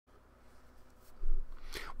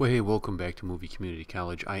Well, hey, welcome back to Movie Community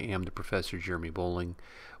College. I am the Professor Jeremy Bowling.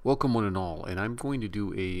 Welcome, one and all, and I'm going to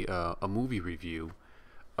do a movie review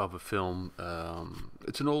of a film.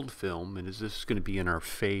 It's an old film, and this is going to be in our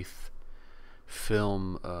faith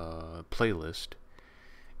film playlist,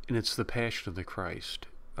 and it's The Passion of the Christ.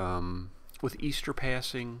 With Easter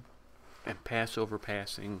passing and Passover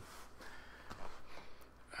passing,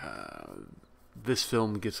 this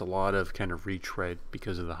film gets a lot of kind of retread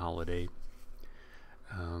because of the holiday.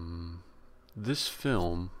 This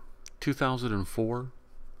film, 2004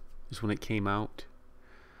 is when it came out.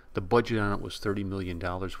 The budget on it was $30 million,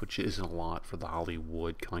 which isn't a lot for the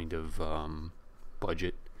Hollywood kind of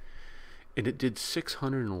budget. And it did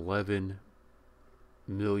 $611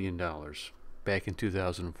 million back in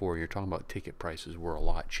 2004. You're talking about ticket prices were a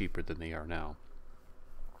lot cheaper than they are now.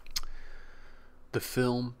 The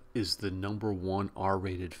film is the #1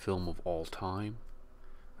 R-rated film of all time.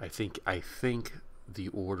 I think the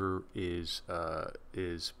order is The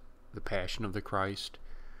Passion of the Christ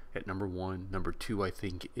at #1. #2, I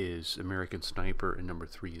think, is American Sniper, and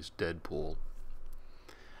 #3 is Deadpool.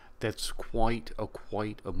 That's quite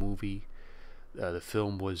a movie. The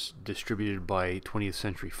film was distributed by 20th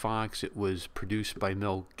Century Fox. It was produced by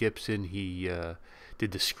Mel Gibson. He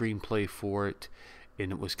did the screenplay for it,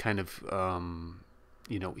 and it was kind of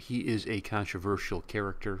he is a controversial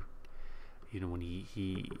character. When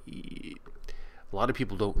he a lot of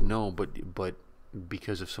people don't know, but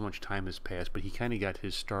because of so much time has passed, but he kind of got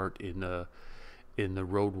his start in the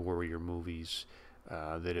Road Warrior movies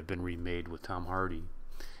that have been remade with Tom Hardy,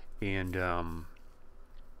 and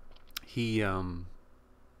he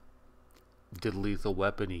did Lethal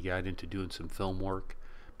Weapon. He got into doing some film work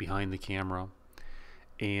behind the camera,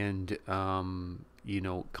 and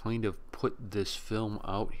kind of put this film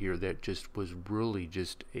out here that just was really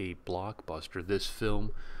just a blockbuster. This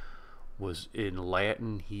film was in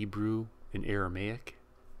Latin, Hebrew, and Aramaic,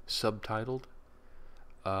 subtitled.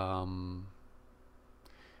 And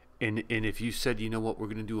if you said, you know what, we're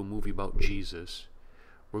going to do a movie about Jesus,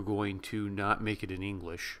 we're going to not make it in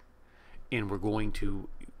English, and we're going to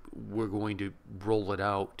roll it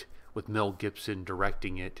out with Mel Gibson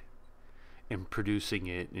directing it and producing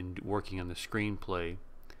it and working on the screenplay.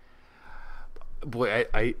 Boy,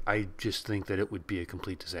 I just think that it would be a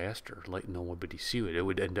complete disaster. Like, nobody see it. It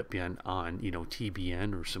would end up being on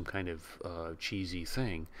TBN or some kind of cheesy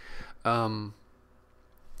thing. I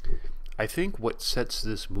think what sets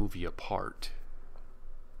this movie apart,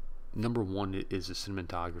 #1, is the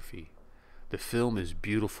cinematography. The film is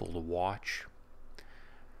beautiful to watch.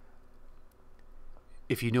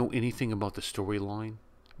 If you know anything about the storyline,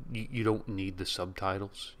 you don't need the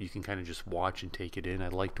subtitles. You can kind of just watch and take it in. I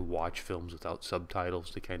like to watch films without subtitles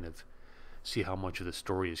to kind of see how much of the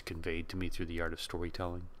story is conveyed to me through the art of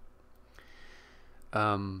storytelling.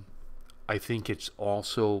 I think it's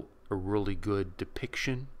also a really good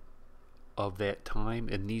depiction of that time,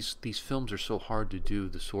 and these films are so hard to do,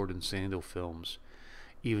 the sword and sandal films,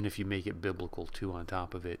 even if you make it biblical too on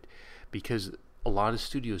top of it, because a lot of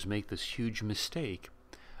studios make this huge mistake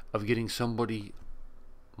of getting somebody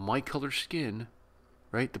my color skin,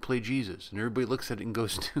 right, to play Jesus, and everybody looks at it and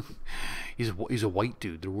goes, he's a white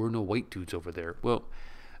dude. There were no white dudes over there. Well,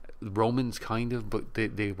 Romans kind of, but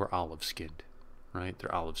they were olive skinned, right?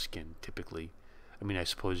 They're olive skinned typically. I mean, I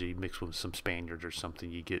suppose you mix with some Spaniards or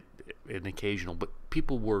something, you get an occasional, but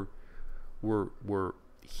people were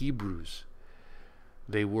Hebrews.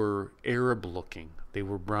 They were Arab looking. They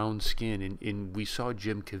were brown skin, and we saw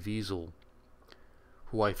Jim Caviezel,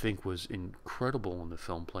 who I think was incredible in the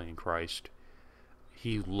film playing Christ.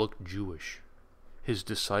 He looked Jewish. His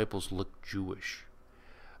disciples looked Jewish.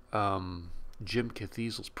 Jim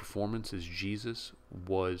Caviezel's performance as Jesus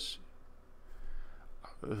was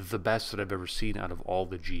the best that I've ever seen out of all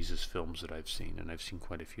the Jesus films that I've seen, and I've seen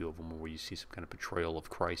quite a few of them where you see some kind of portrayal of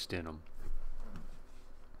Christ in them.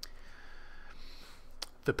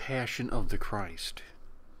 The Passion of the Christ.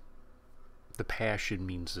 The passion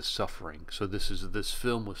means the suffering. So this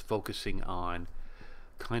film was focusing on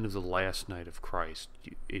kind of the last night of Christ,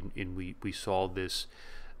 and we saw this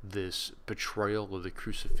portrayal of the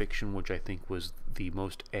crucifixion, which I think was the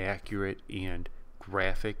most accurate and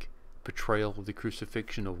graphic portrayal of the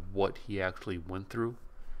crucifixion, of what he actually went through.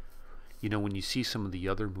 When you see some of the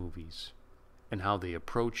other movies and how they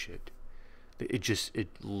approach it,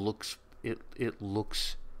 it looks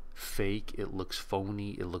fake, it looks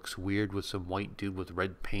phony, it looks weird, with some white dude with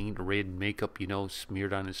red paint or red makeup,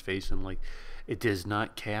 smeared on his face, and it does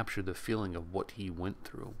not capture the feeling of what he went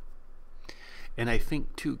through. And I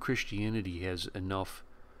think too, Christianity has enough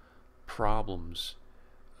problems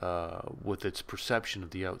with its perception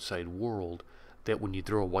of the outside world that when you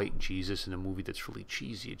throw a white Jesus in a movie that's really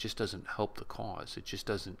cheesy, it just doesn't help the cause. It just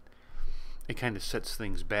doesn't. It kind of sets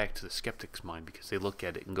things back to the skeptic's mind because they look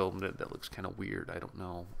at it and go, that looks kind of weird. I don't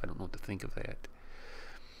know what to think of that.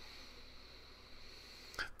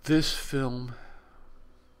 This film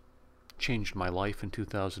changed my life in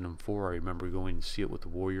 2004. I remember going to see it with the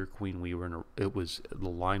Warrior Queen. We were the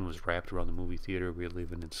line was wrapped around the movie theater. We were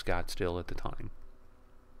living in Scottsdale at the time.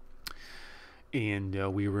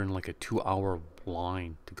 And we were in like a 2-hour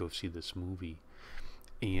line to go see this movie.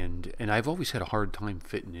 And I've always had a hard time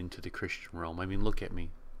fitting into the Christian realm. I mean, look at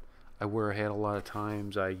me. I wear a hat a lot of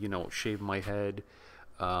times. I, shave my head.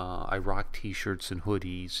 I rock t-shirts and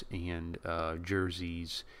hoodies and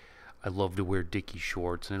jerseys. I love to wear Dickie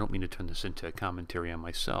shorts. And I don't mean to turn this into a commentary on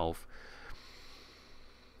myself.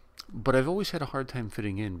 But I've always had a hard time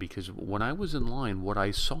fitting in because when I was in line, what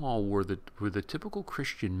I saw were the typical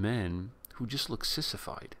Christian men who just look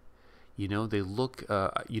sissified. They look,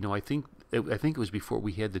 I think it was before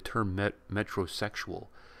we had the term metrosexual.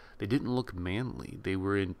 They didn't look manly. They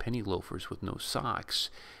were in penny loafers with no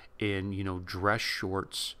socks and, dress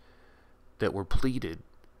shorts that were pleated,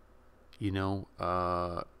 and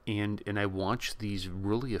I watched these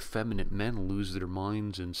really effeminate men lose their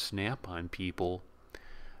minds and snap on people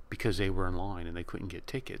because they were in line and they couldn't get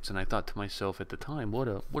tickets. And I thought to myself at the time, what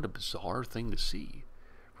a bizarre thing to see,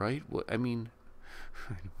 right?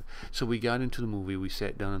 So we got into the movie, we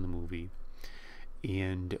sat down in the movie,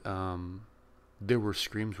 and there were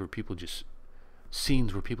scenes where people just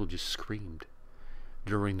screamed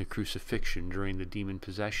during the crucifixion, during the demon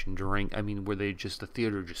possession, where the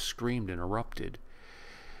theater just screamed and erupted.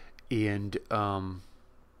 And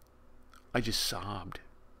I just sobbed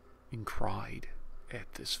and cried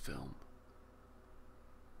at this film.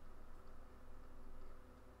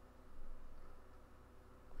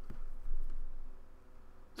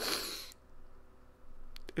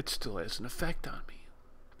 It still has an effect on me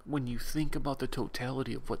when you think about the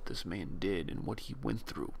totality of what this man did and what he went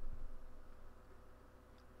through.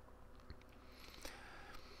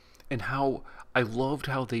 And how I loved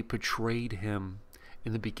how they portrayed him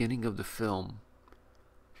in the beginning of the film,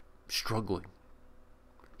 struggling.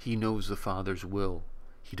 He knows the Father's will.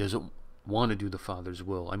 He doesn't want to do the Father's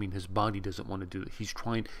will. I mean, his body doesn't want to do it. He's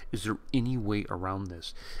trying. Is there any way around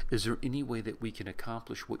this? Is there any way that we can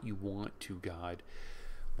accomplish what you want to, God,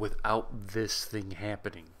 without this thing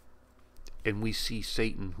happening? And we see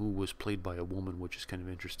Satan, who was played by a woman, which is kind of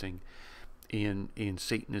interesting, and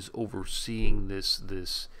Satan is overseeing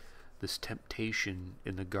this temptation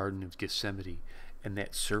in the Garden of Gethsemane, and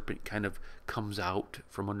that serpent kind of comes out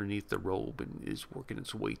from underneath the robe and is working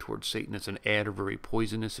its way towards Satan. It's an adder, very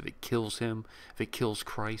poisonous. If it kills him, if it kills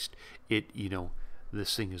Christ,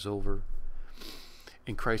 this thing is over.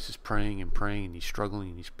 And Christ is praying and praying, and he's struggling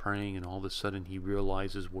and he's praying, and all of a sudden he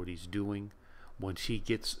realizes what he's doing. Once he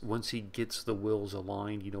gets the wills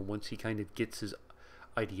aligned, once he kind of gets his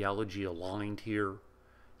ideology aligned here,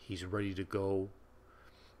 he's ready to go,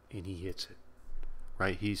 and he hits it.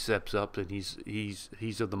 Right? He steps up and he's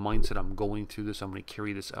of the mindset, I'm going through this, I'm going to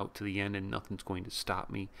carry this out to the end, and nothing's going to stop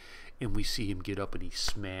me. And we see him get up and he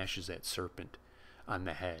smashes that serpent on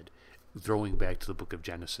the head, throwing back to the book of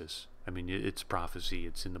Genesis. I mean, it's prophecy.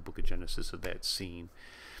 It's in the book of Genesis of that scene.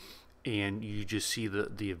 And you just see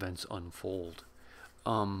the events unfold.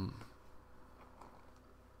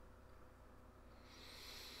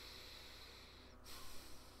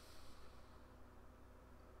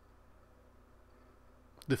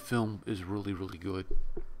 The film is really, really good.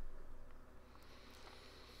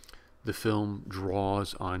 The film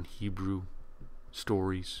draws on Hebrew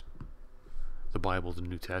stories, the Bible, the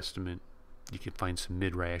New Testament. You can find some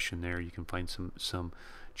Midrash in there. You can find some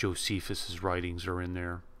Josephus's writings are in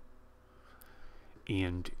there.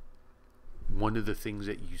 And one of the things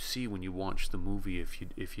that you see when you watch the movie,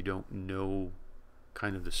 if you don't know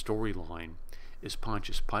kind of the storyline, is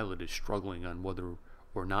Pontius Pilate is struggling on whether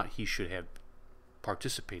or not he should have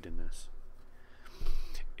participated in this.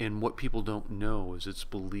 And what people don't know is it's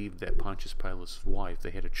believed that Pontius Pilate's wife,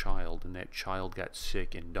 they had a child, and that child got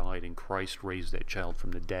sick and died, and Christ raised that child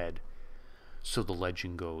from the dead. So the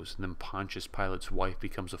legend goes. And then Pontius Pilate's wife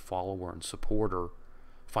becomes a follower and supporter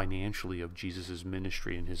financially of Jesus'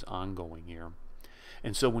 ministry and his ongoing here.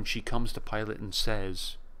 And so when she comes to Pilate and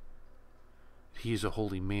says, he is a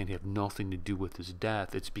holy man, he have nothing to do with his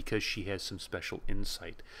death, it's because she has some special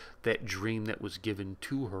insight. That dream that was given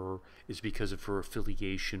to her is because of her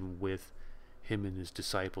affiliation with him and his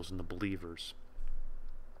disciples and the believers.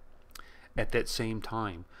 At that same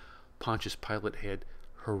time, Pontius Pilate had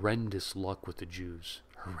horrendous luck with the Jews.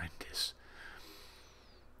 Horrendous.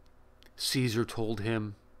 Caesar told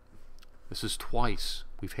him, This is twice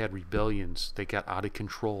we've had rebellions that got out of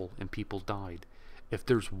control and people died. If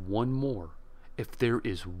there's one more, if there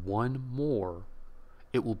is one more,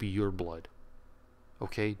 it will be your blood.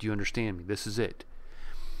 Okay? Do you understand me? This is it.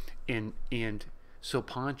 And so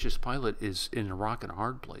Pontius Pilate is in a rock and a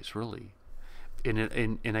hard place, really.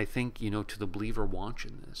 And I think, to the believer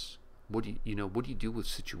watching this, what do you do with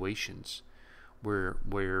situations where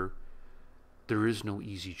there is no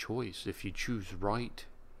easy choice? If you choose right,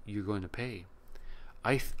 you're going to pay.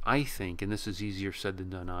 I think, and this is easier said than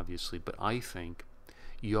done, obviously, but I think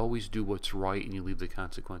you always do what's right and you leave the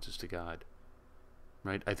consequences to God.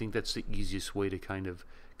 Right? I think that's the easiest way to kind of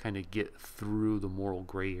get through the moral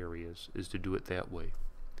gray areas, is to do it that way.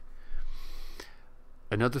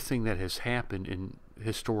 Another thing that has happened in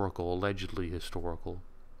allegedly historical,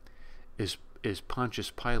 is Pontius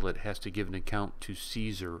Pilate has to give an account to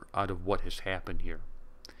Caesar out of what has happened here.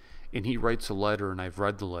 And he writes a letter, and I've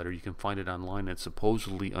read the letter. You can find it online. It's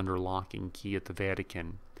supposedly under lock and key at the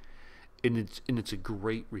Vatican. And it's a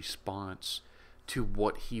great response to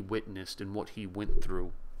what he witnessed and what he went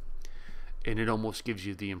through. And it almost gives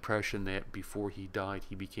you the impression that before he died,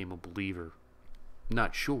 he became a believer.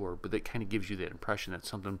 Not sure, but that kind of gives you that impression. That's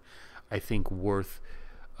something I think worth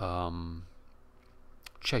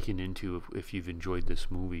checking into if you've enjoyed this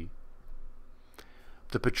movie.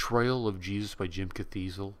 The portrayal of Jesus by Jim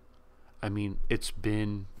Caviezel. I mean, it's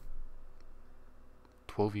been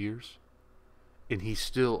 12 years, and he's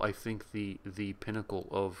still, I think, the pinnacle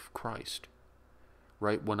of Christ.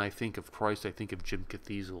 Right? When I think of Christ, I think of Jim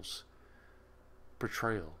Caviezel's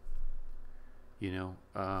portrayal.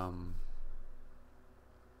 An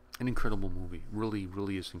incredible movie. Really,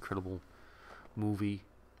 really is an incredible movie.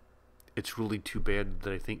 It's really too bad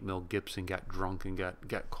that I think Mel Gibson got drunk and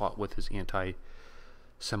got caught with his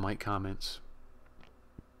anti-Semite comments.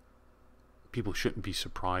 People shouldn't be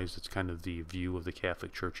surprised. It's kind of the view of the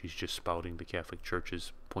Catholic Church. He's just spouting the Catholic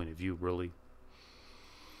Church's point of view, really.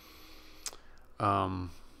 My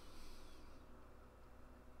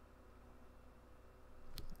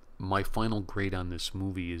final grade on this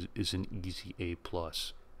movie is an easy A+.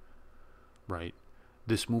 Right?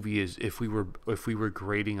 This movie is, if we were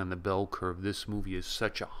grading on the bell curve, this movie is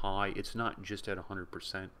such a high. It's not just at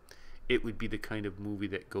 100%. It would be the kind of movie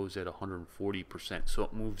that goes at 140%. So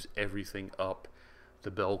it moves everything up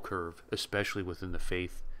the bell curve, especially within the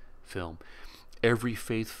faith film. Every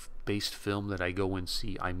faith-based film that I go and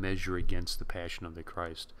see, I measure against The Passion of the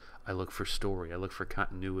Christ. I look for story. I look for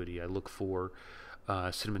continuity. I look for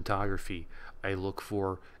cinematography. I look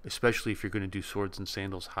for, especially if you're going to do Swords and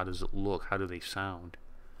Sandals, how does it look? How do they sound?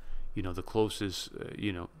 The closest,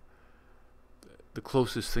 the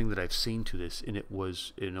closest thing that I've seen to this, and it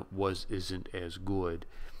isn't as good,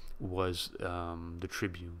 was the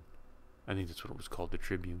Tribune. I think that's what it was called, the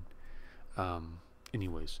Tribune.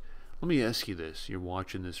 Anyways, let me ask you this: you're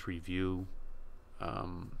watching this review.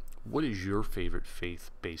 What is your favorite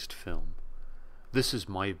faith-based film? This is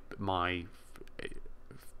my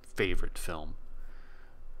favorite film,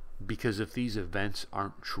 because if these events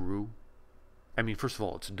aren't true, I mean, first of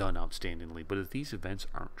all, it's done outstandingly, but if these events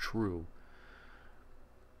aren't true,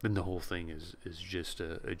 then the whole thing is just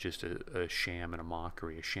a sham and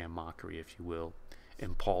a sham mockery, if you will.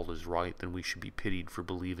 And Paul is right. Then we should be pitied for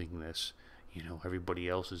believing this. Everybody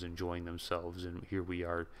else is enjoying themselves, and here we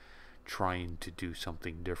are trying to do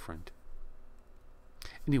something different.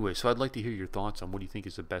 Anyway, so I'd like to hear your thoughts on what do you think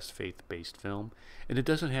is the best faith-based film. And it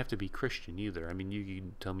doesn't have to be Christian either. I mean, you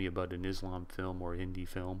can tell me about an Islam film or a Hindi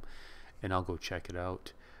film, and I'll go check it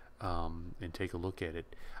out and take a look at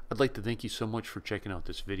it. I'd like to thank you so much for checking out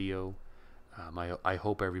this video. I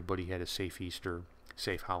hope everybody had a safe Easter,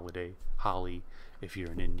 safe holiday, Holi, if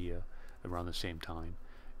you're in India, around the same time.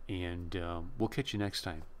 And we'll catch you next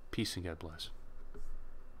time. Peace and God bless.